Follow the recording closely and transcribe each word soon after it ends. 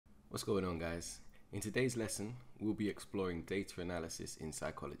What's going on, guys? In today's lesson, we'll be exploring data analysis in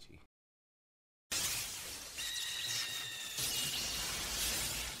psychology.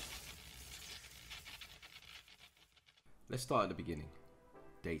 Let's start at the beginning.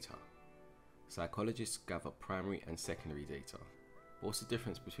 Data. Psychologists gather primary and secondary data. But what's the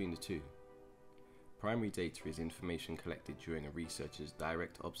difference between the two? Primary data is information collected during a researcher's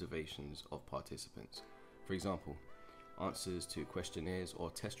direct observations of participants. For example, answers to questionnaires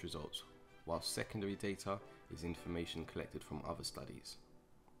or test results, while secondary data is information collected from other studies.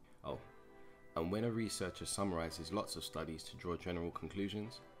 And when a researcher summarizes lots of studies to draw general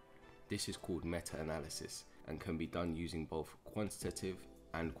conclusions, this is called meta-analysis and can be done using both quantitative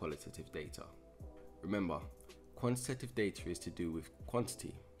and qualitative data. Remember, quantitative data is to do with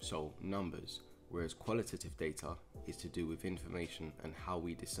quantity, so numbers, whereas qualitative data is to do with information and how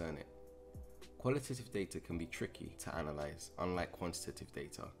we discern it. Qualitative data can be tricky to analyze, unlike quantitative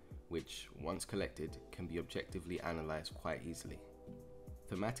data, which, once collected, can be objectively analyzed quite easily.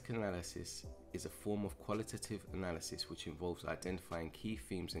 Thematic analysis is a form of qualitative analysis which involves identifying key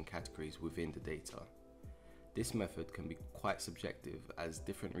themes and categories within the data. This method can be quite subjective, as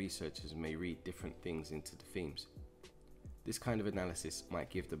different researchers may read different things into the themes. This kind of analysis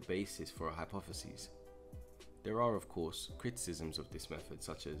might give the basis for a hypothesis. There are, of course, criticisms of this method,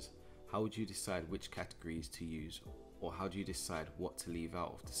 such as how would you decide which categories to use, or how do you decide what to leave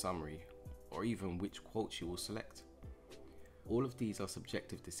out of the summary, or even which quotes you will select? All of these are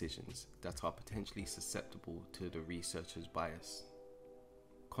subjective decisions that are potentially susceptible to the researcher's bias.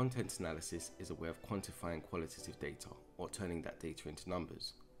 Content analysis is a way of quantifying qualitative data, or turning that data into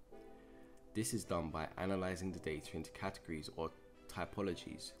numbers. This is done by analyzing the data into categories or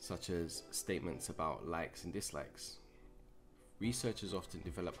typologies, such as statements about likes and dislikes. Researchers often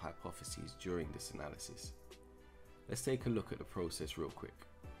develop hypotheses during this analysis. Let's take a look at the process real quick.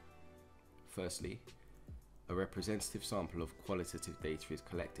 Firstly, a representative sample of qualitative data is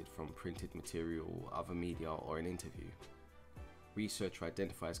collected from printed material, other media, or an interview. Researcher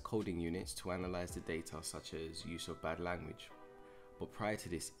identifies coding units to analyze the data, such as use of bad language. But prior to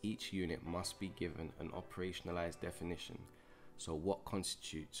this, each unit must be given an operationalized definition, so what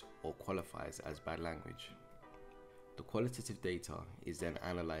constitutes or qualifies as bad language. The qualitative data is then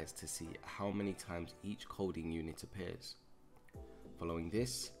analyzed to see how many times each coding unit appears. Following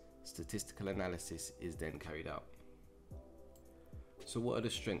this, statistical analysis is then carried out. So what are the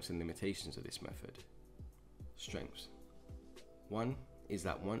strengths and limitations of this method? Strengths. One is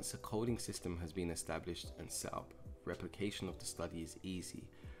that once a coding system has been established and set up, replication of the study is easy,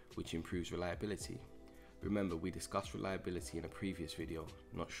 which improves reliability. Remember, we discussed reliability in a previous video.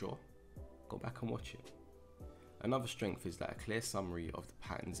 Not sure? Go back and watch it. Another strength is that a clear summary of the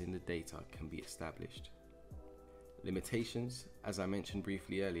patterns in the data can be established. Limitations, as I mentioned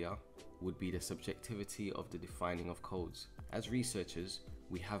briefly earlier, would be the subjectivity of the defining of codes. As researchers,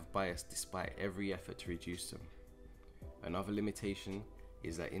 we have bias despite every effort to reduce them. Another limitation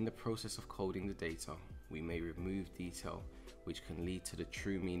is that in the process of coding the data, we may remove detail which can lead to the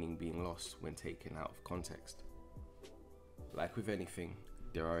true meaning being lost when taken out of context. Like with anything,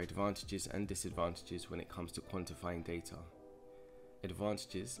 there are advantages and disadvantages when it comes to quantifying data.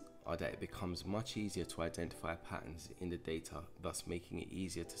 Advantages are that it becomes much easier to identify patterns in the data, thus making it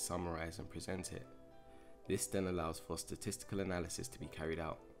easier to summarize and present it. This then allows for statistical analysis to be carried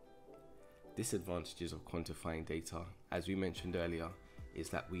out. Disadvantages of quantifying data, as we mentioned earlier, is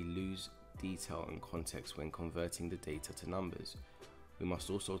that we lose detail and context when converting the data to numbers. We must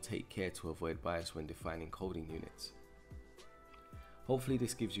also take care to avoid bias when defining coding units. Hopefully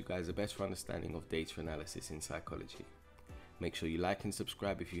this gives you guys a better understanding of data analysis in psychology. Make sure you like and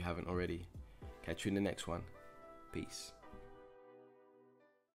subscribe if you haven't already. Catch you in the next one. Peace.